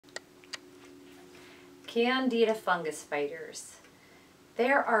Candida fungus fighters.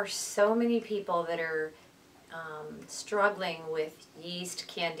 There are so many people that are struggling with yeast,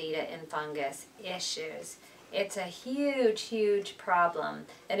 candida, and fungus issues. It's a huge, huge problem.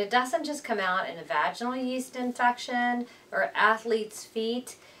 And it doesn't just come out in a vaginal yeast infection or athlete's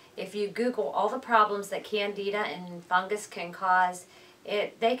feet. If you Google all the problems that candida and fungus can cause,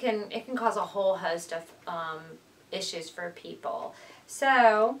 it can cause a whole host of issues for people.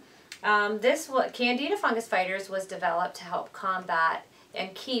 So Candida fungus fighters was developed to help combat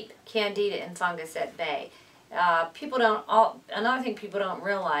and keep candida and fungus at bay. Another thing people don't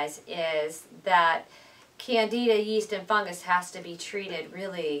realize is that candida, yeast, and fungus has to be treated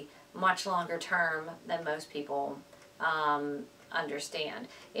really much longer term than most people understand.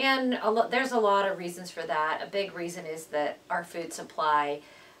 And there's a lot of reasons for that. A big reason is that our food supply,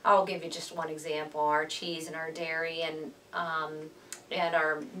 I'll give you just one example, our cheese and our dairy and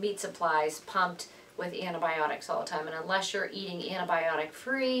our meat supplies pumped with antibiotics all the time. And unless you're eating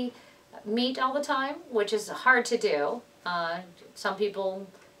antibiotic-free meat all the time, which is hard to do, some people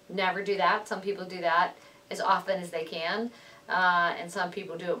never do that. Some people do that as often as they can, and some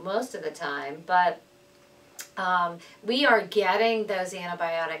people do it most of the time. But we are getting those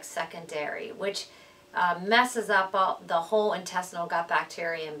antibiotics secondary, which messes up the whole intestinal gut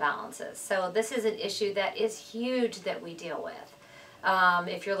bacteria imbalances. So this is an issue that is huge that we deal with.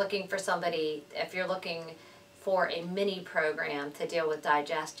 If you're looking for a mini program to deal with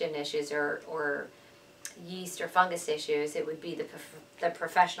digestion issues or yeast or fungus issues, it would be the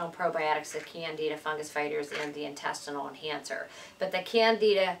professional probiotics, the Candida fungus fighters, and the intestinal enhancer. But the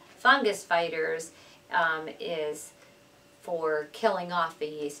Candida fungus fighters is for killing off the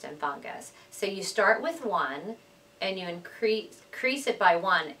yeast and fungus. So you start with one and you increase it by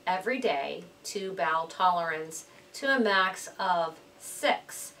one every day to bowel tolerance to a max of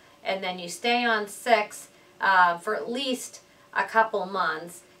 6. And then you stay on 6 for at least a couple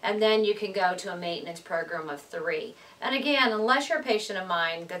months, and then you can go to a maintenance program of 3. And again, unless you're a patient of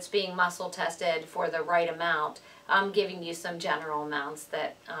mine that's being muscle tested for the right amount, I'm giving you some general amounts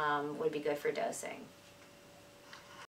that would be good for dosing.